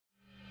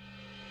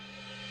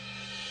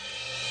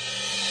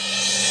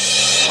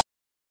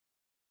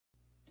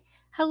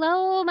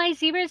Hello, my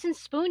zebras and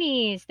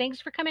spoonies.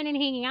 Thanks for coming and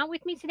hanging out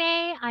with me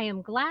today. I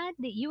am glad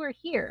that you are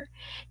here.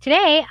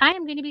 Today, I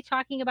am going to be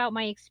talking about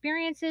my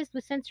experiences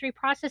with sensory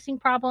processing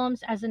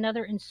problems as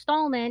another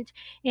installment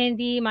in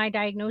the My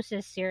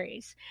Diagnosis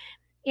series.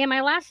 In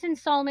my last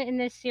installment in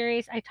this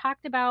series, I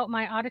talked about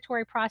my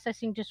auditory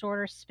processing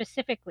disorder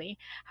specifically.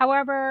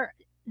 However,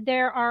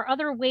 there are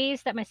other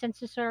ways that my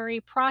sensory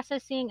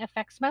processing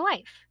affects my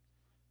life.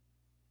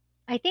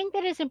 I think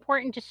that it's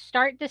important to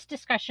start this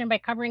discussion by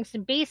covering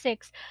some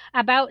basics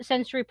about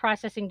sensory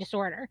processing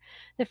disorder.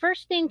 The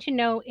first thing to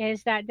note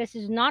is that this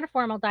is not a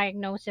formal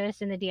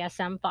diagnosis in the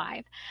DSM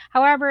 5.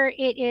 However,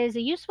 it is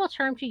a useful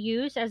term to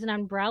use as an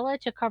umbrella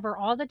to cover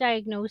all the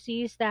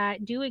diagnoses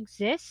that do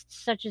exist,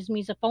 such as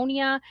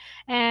misophonia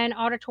and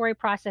auditory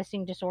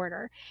processing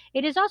disorder.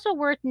 It is also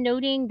worth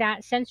noting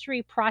that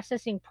sensory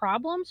processing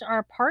problems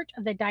are part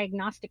of the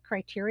diagnostic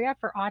criteria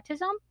for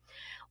autism.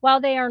 While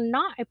they are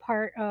not a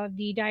part of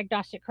the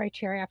diagnostic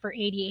criteria for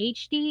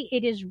ADHD,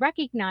 it is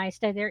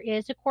recognized that there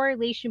is a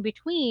correlation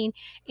between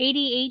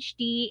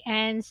ADHD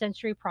and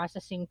sensory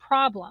processing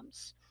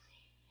problems.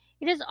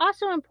 It is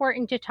also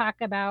important to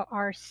talk about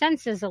our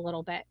senses a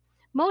little bit.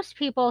 Most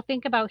people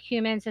think about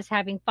humans as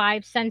having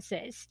five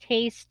senses: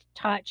 taste,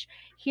 touch,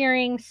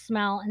 hearing,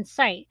 smell, and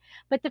sight.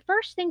 But the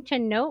first thing to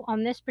note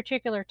on this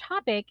particular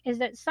topic is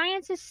that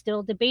science is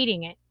still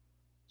debating it.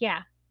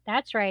 Yeah,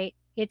 that's right,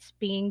 it's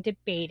being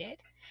debated.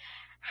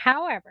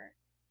 However,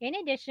 in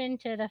addition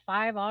to the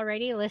five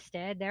already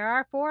listed, there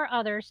are four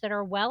others that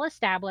are well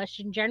established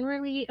and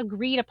generally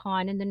agreed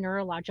upon in the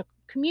neurological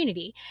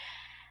community.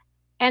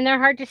 And they're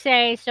hard to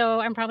say, so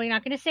I'm probably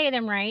not going to say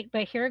them right,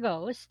 but here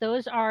goes.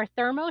 Those are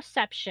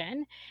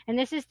thermoception, and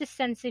this is the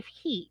sense of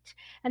heat.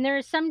 And there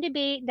is some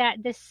debate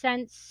that this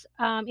sense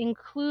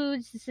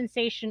includes the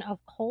sensation of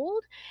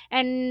cold,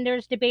 and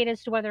there's debate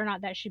as to whether or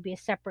not that should be a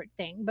separate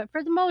thing. But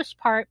for the most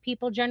part,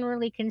 people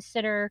generally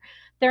consider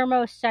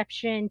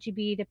thermoception to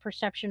be the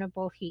perception of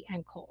both heat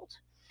and cold.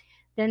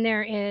 Then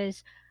there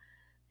is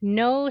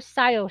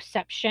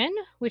nociception,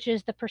 which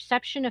is the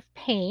perception of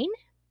pain.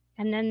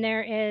 And then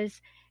there is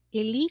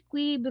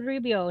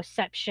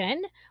equilibrioception,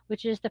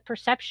 which is the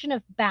perception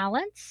of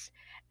balance.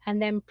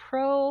 And then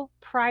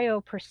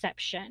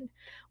proprioception,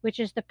 which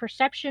is the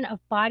perception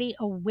of body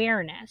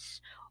awareness,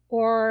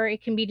 or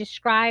it can be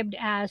described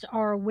as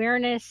our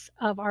awareness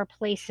of our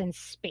place in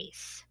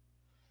space.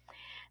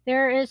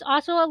 There is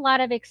also a lot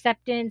of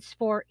acceptance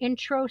for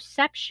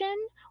introception,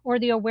 or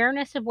the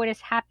awareness of what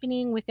is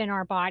happening within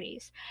our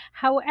bodies.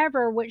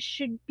 However, what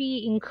should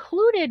be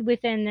included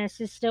within this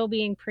is still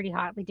being pretty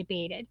hotly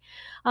debated.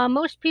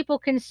 Most people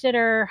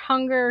consider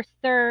hunger,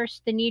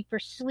 thirst, the need for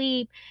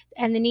sleep,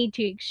 and the need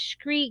to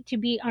excrete to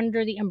be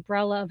under the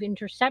umbrella of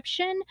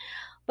interoception.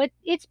 But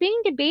it's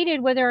being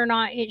debated whether or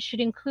not it should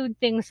include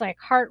things like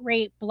heart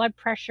rate, blood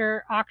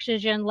pressure,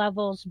 oxygen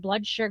levels,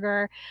 blood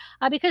sugar,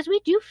 because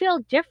we do feel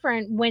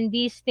different when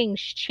these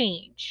things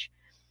change.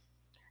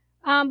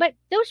 But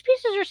those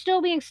pieces are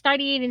still being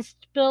studied and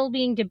still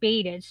being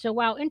debated. So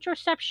while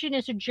interoception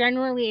is a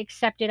generally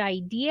accepted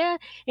idea,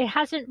 it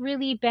hasn't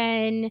really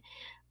been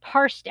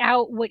parsed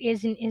out what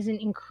isn't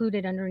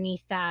included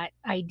underneath that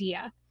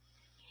idea.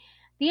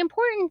 The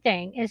important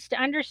thing is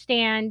to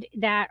understand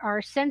that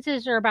our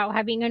senses are about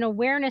having an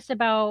awareness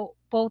about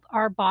both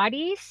our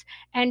bodies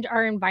and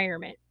our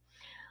environment.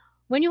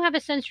 When you have a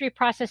sensory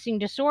processing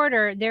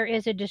disorder, there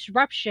is a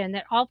disruption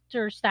that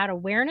alters that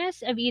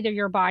awareness of either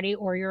your body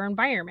or your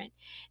environment.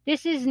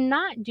 This is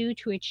not due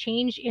to a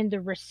change in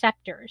the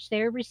receptors.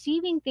 They are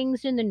receiving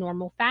things in the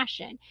normal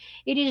fashion.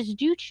 It is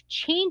due to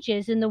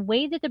changes in the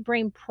way that the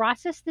brain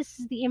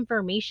processes the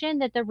information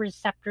that the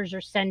receptors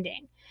are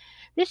sending.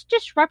 This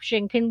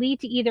disruption can lead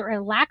to either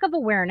a lack of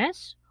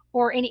awareness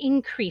or an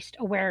increased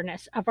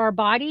awareness of our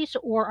bodies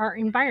or our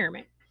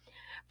environment.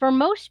 For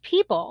most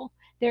people,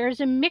 there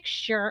is a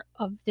mixture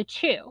of the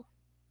two.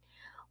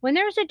 When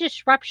there's a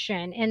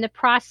disruption in the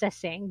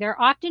processing, there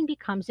often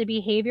becomes a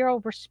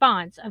behavioral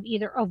response of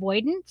either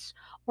avoidance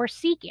or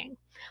seeking.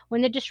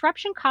 When the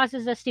disruption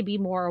causes us to be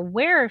more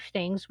aware of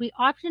things, we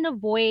often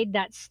avoid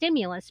that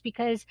stimulus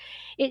because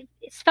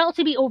it's felt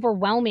to be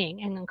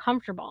overwhelming and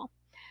uncomfortable.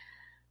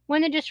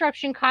 When the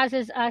disruption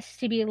causes us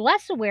to be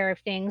less aware of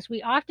things,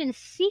 we often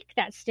seek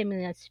that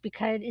stimulus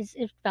because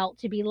it felt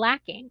to be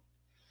lacking.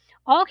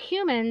 All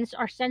humans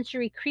are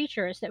sensory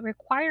creatures that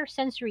require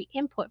sensory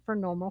input for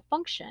normal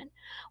function.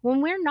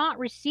 When we're not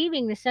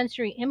receiving the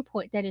sensory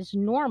input that is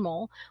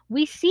normal,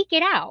 we seek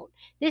it out.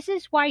 This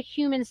is why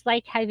humans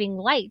like having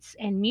lights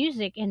and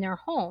music in their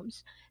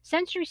homes.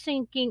 Sensory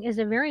seeking is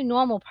a very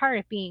normal part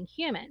of being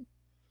human.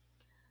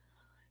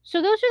 So,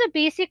 those are the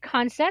basic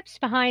concepts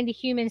behind the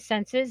human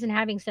senses and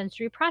having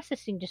sensory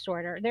processing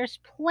disorder. There's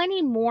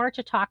plenty more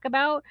to talk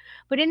about,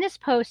 but in this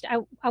post,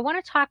 I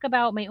want to talk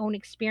about my own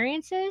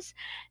experiences.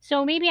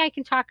 So, maybe I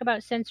can talk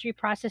about sensory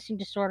processing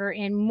disorder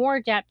in more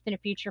depth in a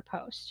future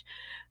post.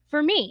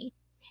 For me,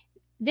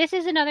 this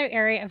is another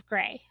area of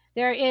gray.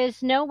 There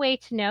is no way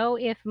to know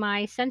if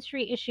my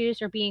sensory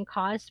issues are being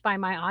caused by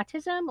my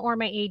autism or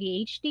my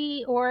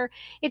ADHD, or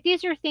if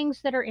these are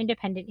things that are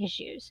independent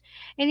issues.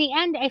 In the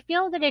end, I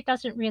feel that it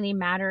doesn't really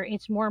matter.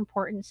 It's more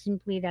important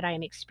simply that I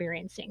am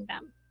experiencing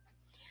them.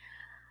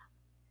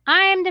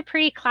 I'm the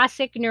pretty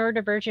classic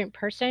neurodivergent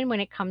person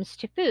when it comes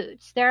to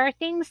foods. There are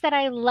things that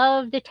I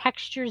love the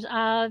textures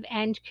of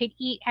and could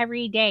eat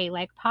every day,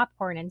 like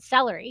popcorn and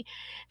celery.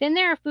 Then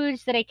there are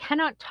foods that I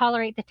cannot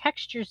tolerate the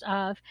textures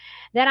of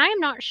that I'm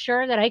not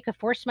sure that I could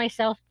force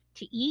myself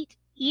to eat,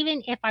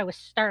 even if I was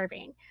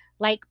starving,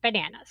 like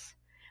bananas.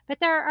 But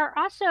there are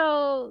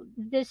also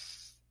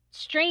this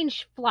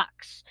strange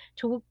flux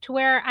to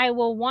where I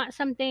will want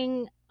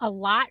something a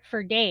lot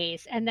for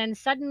days, and then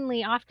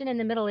suddenly, often in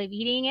the middle of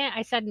eating it,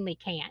 I suddenly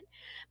can't.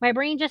 My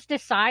brain just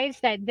decides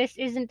that this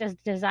isn't a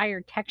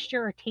desired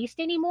texture or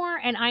taste anymore,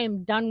 and I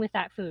am done with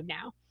that food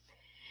now.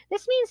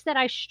 This means that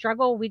I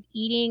struggle with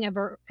eating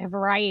a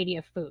variety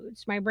of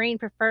foods. My brain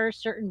prefers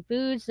certain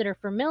foods that are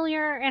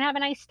familiar and have a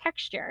nice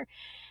texture.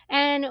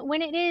 And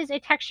when it is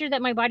a texture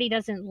that my body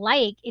doesn't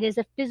like, it is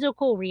a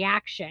physical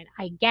reaction.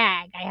 I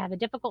gag. I have a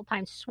difficult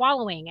time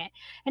swallowing it.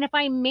 And if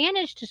I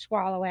manage to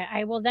swallow it,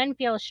 I will then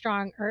feel a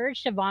strong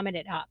urge to vomit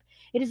it up.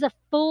 It is a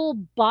full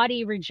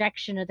body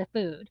rejection of the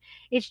food.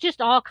 It's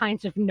just all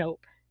kinds of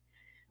nope.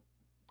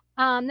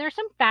 There are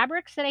some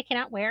fabrics that I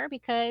cannot wear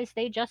because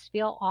they just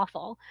feel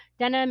awful.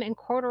 Denim and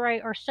corduroy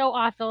are so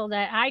awful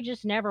that I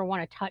just never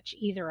want to touch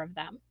either of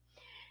them.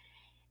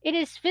 It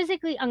is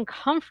physically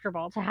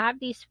uncomfortable to have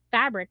these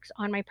fabrics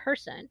on my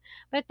person,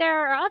 but there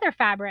are other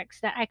fabrics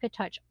that I could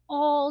touch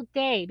all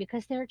day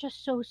because they're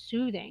just so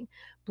soothing.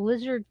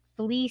 Blizzard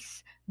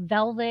fleece,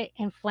 velvet,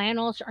 and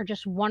flannels are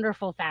just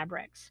wonderful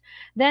fabrics.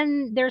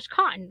 Then there's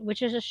cotton,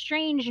 which is a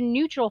strange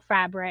neutral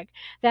fabric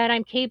that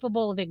I'm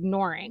capable of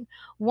ignoring.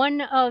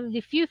 One of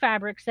the few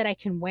fabrics that I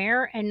can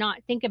wear and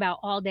not think about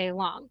all day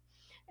long.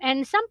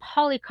 And some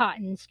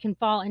polycottons can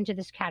fall into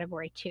this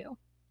category too.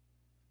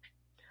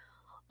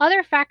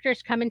 Other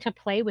factors come into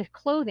play with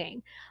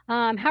clothing.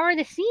 How are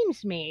the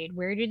seams made?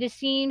 Where do the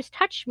seams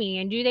touch me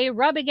and do they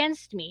rub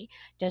against me?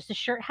 Does the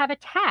shirt have a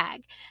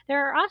tag?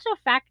 There are also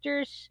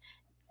factors,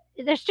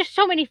 there's just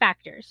so many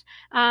factors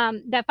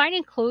that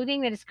finding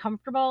clothing that is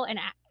comfortable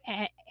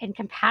and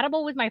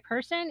compatible with my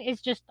person is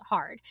just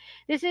hard.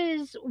 This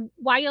is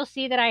why you'll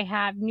see that I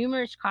have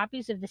numerous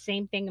copies of the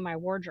same thing in my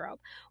wardrobe.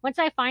 Once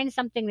I find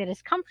something that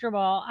is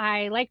comfortable,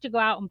 I like to go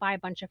out and buy a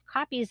bunch of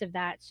copies of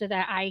that so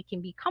that I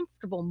can be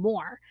comfortable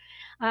more.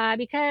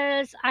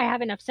 Because I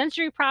have enough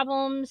sensory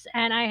problems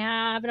and I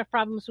have enough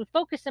problems with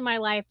focus in my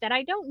life that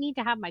I don't need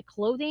to have my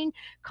clothing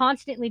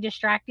constantly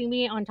distracting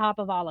me on top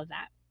of all of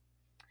that.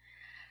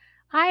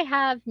 I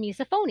have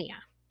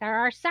misophonia. There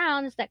are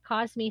sounds that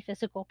cause me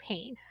physical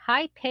pain.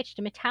 High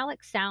pitched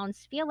metallic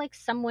sounds feel like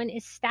someone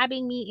is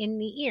stabbing me in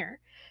the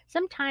ear.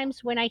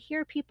 Sometimes, when I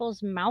hear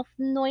people's mouth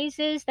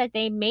noises that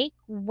they make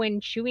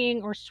when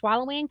chewing or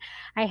swallowing,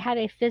 I have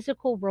a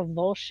physical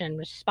revulsion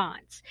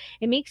response.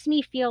 It makes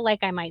me feel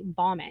like I might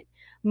vomit.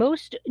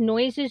 Most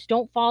noises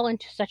don't fall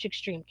into such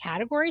extreme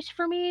categories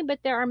for me, but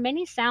there are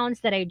many sounds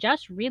that I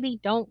just really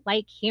don't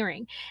like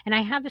hearing, and I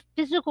have a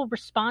physical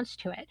response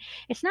to it.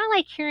 It's not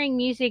like hearing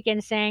music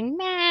and saying,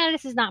 man,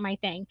 this is not my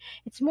thing.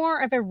 It's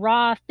more of a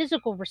raw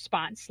physical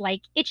response,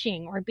 like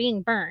itching or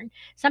being burned,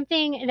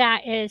 something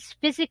that is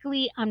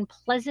physically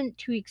unpleasant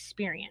to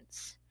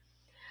experience.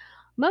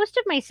 Most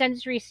of my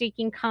sensory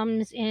seeking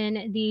comes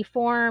in the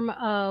form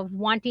of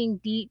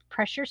wanting deep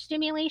pressure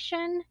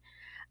stimulation.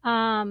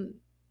 Um,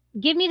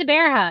 Give me the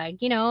bear hug,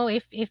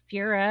 if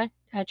you're a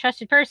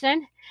trusted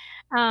person.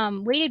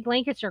 Weighted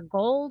blankets are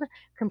gold.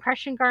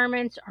 Compression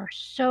garments are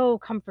so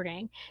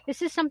comforting.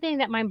 This is something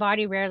that my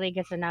body rarely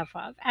gets enough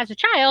of. As a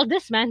child,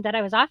 this meant that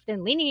I was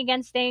often leaning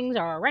against things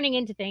or running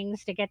into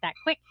things to get that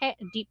quick hit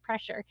of deep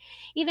pressure.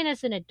 Even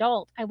as an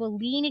adult, I will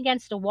lean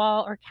against a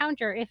wall or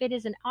counter if it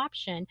is an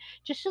option,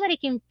 just so that I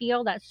can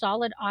feel that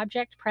solid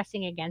object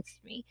pressing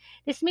against me.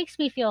 This makes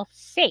me feel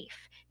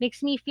safe,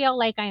 makes me feel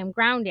like I am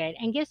grounded,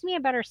 and gives me a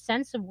better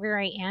sense of where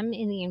I am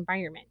in the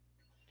environment.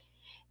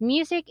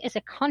 Music is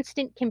a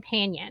constant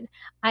companion.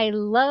 I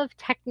love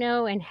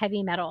techno and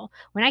heavy metal.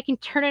 When I can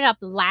turn it up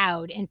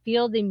loud and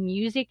feel the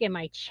music in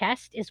my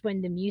chest is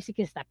when the music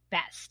is the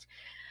best.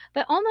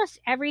 But almost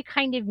every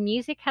kind of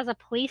music has a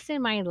place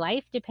in my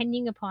life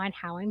depending upon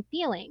how I'm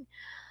feeling.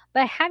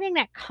 But having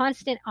that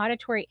constant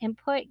auditory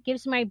input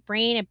gives my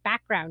brain a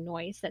background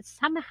noise that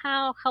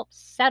somehow helps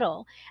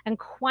settle and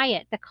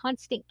quiet the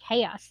constant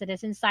chaos that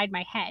is inside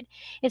my head.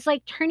 It's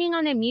like turning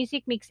on the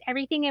music makes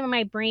everything in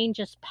my brain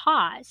just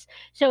pause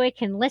so it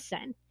can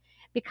listen.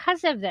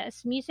 Because of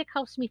this, music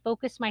helps me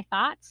focus my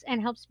thoughts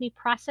and helps me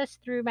process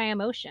through my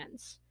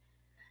emotions.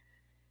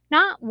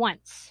 Not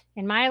once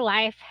in my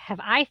life have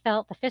I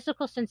felt the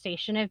physical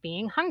sensation of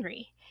being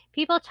hungry.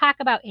 People talk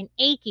about an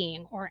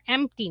aching or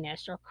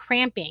emptiness or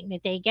cramping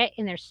that they get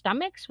in their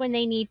stomachs when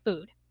they need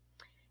food.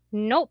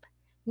 Nope,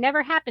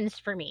 never happens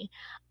for me.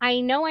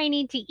 I know I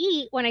need to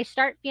eat when I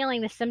start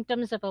feeling the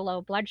symptoms of a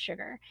low blood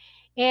sugar.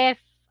 If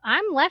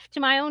I'm left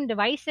to my own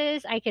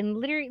devices, I can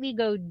literally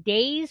go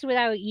days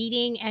without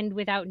eating and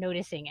without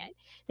noticing it.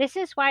 This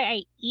is why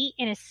I eat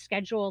in a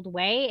scheduled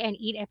way and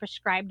eat a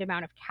prescribed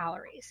amount of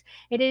calories.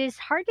 It is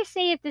hard to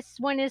say if this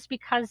one is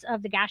because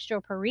of the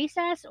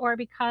gastroparesis or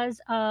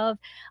because of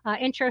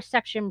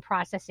interoception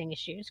processing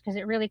issues, because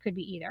it really could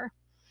be either.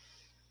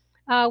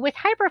 With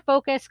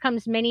hyperfocus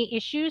comes many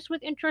issues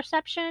with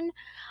interoception.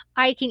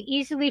 I can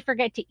easily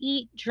forget to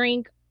eat,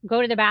 drink,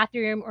 go to the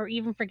bathroom, or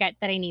even forget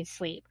that I need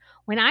sleep.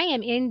 When I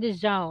am in the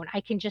zone,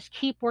 I can just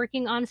keep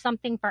working on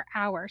something for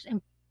hours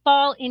and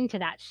fall into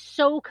that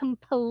so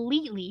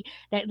completely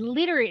that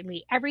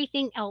literally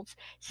everything else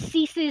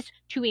ceases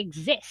to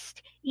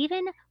exist,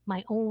 even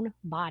my own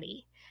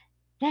body.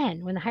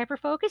 Then, when the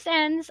hyperfocus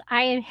ends,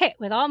 I am hit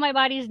with all my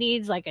body's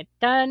needs like a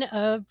ton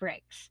of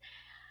bricks.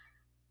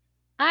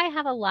 I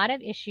have a lot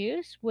of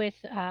issues with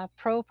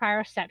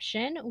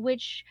proprioception,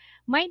 which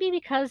might be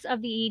because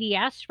of the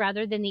EDS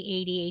rather than the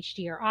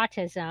ADHD or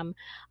autism.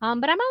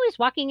 But I'm always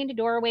walking into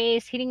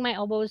doorways, hitting my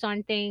elbows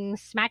on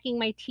things, smacking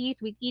my teeth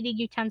with eating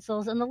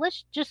utensils, and the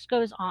list just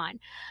goes on.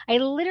 I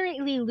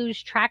literally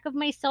lose track of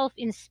myself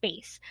in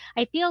space.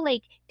 I feel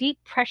like deep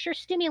pressure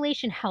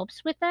stimulation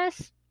helps with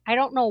this. I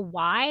don't know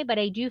why, but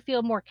I do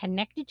feel more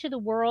connected to the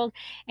world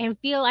and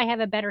feel I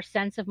have a better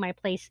sense of my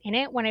place in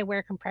it when I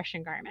wear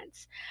compression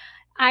garments.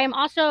 I am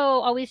also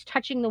always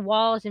touching the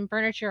walls and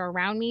furniture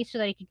around me so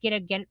that I could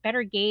get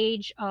better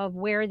gauge of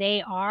where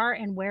they are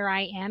and where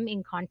I am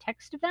in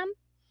context of them.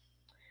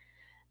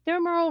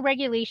 Thermal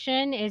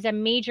regulation is a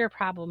major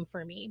problem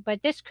for me,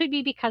 but this could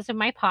be because of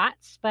my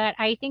POTS, but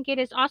I think it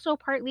is also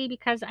partly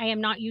because I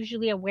am not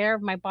usually aware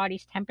of my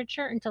body's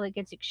temperature until it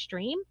gets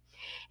extreme.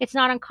 It's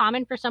not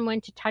uncommon for someone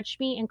to touch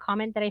me and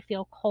comment that I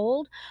feel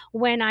cold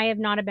when I have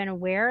not been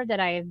aware that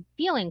I am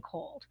feeling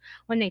cold.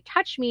 When they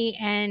touch me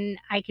and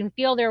I can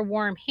feel their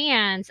warm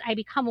hands, I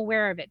become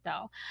aware of it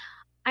though.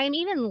 I am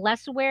even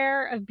less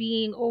aware of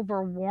being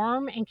over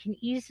warm and can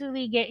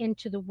easily get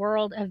into the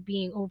world of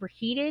being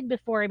overheated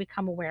before I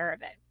become aware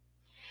of it.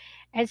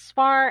 As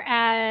far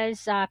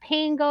as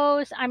pain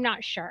goes, I'm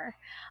not sure.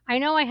 I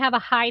know I have a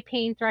high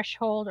pain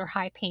threshold or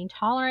high pain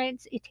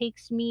tolerance. It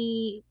makes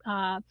me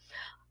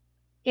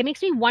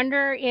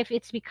wonder if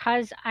it's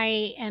because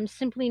I am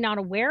simply not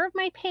aware of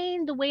my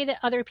pain the way that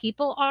other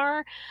people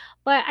are.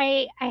 But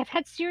I have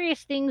had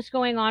serious things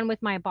going on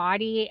with my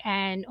body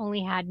and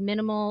only had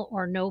minimal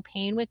or no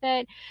pain with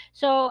it.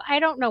 So I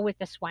don't know with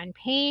this one.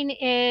 Pain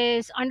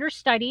is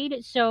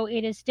understudied, so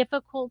it is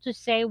difficult to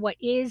say what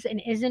is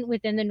and isn't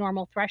within the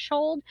normal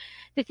threshold.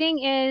 The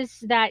thing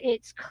is that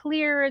it's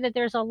clear that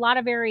there's a lot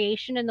of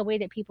variation in the way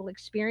that people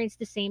experience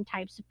the same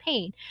types of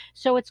pain.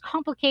 So it's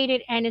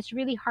complicated and it's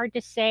really hard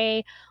to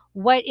say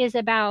what is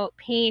about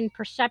pain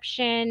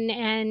perception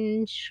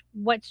and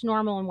what's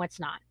normal and what's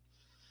not.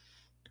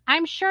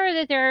 I'm sure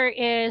that there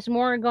is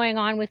more going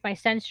on with my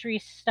sensory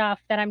stuff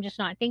that I'm just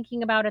not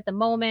thinking about at the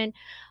moment.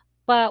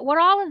 But what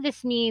all of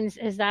this means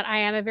is that I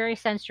am a very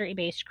sensory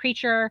based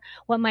creature.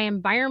 What my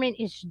environment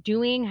is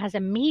doing has a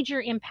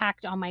major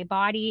impact on my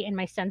body and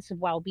my sense of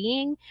well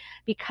being.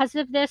 Because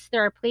of this,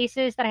 there are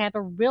places that I have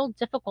a real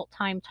difficult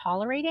time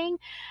tolerating,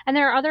 and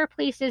there are other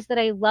places that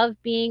I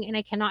love being and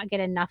I cannot get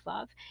enough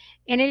of.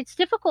 And it's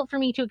difficult for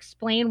me to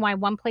explain why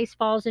one place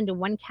falls into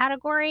one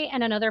category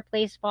and another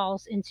place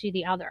falls into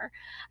the other.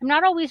 I'm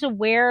not always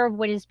aware of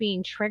what is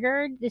being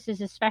triggered. This is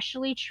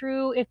especially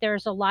true if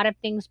there's a lot of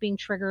things being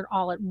triggered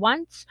all at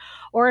once,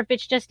 or if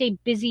it's just a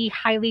busy,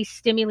 highly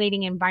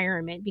stimulating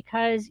environment.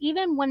 Because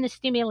even when the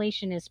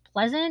stimulation is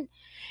pleasant,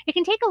 it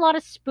can take a lot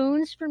of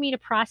spoons for me to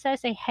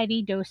process a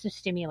heavy dose of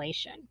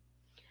stimulation.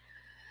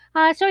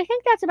 So I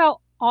think that's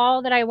about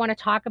all that I want to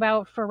talk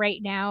about for right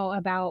now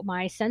about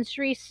my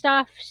sensory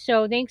stuff.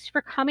 So thanks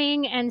for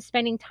coming and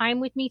spending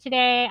time with me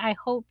today. I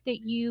hope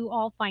that you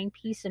all find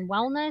peace and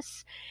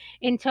wellness.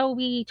 Until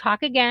we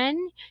talk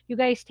again, you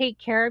guys take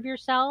care of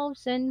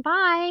yourselves and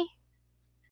bye.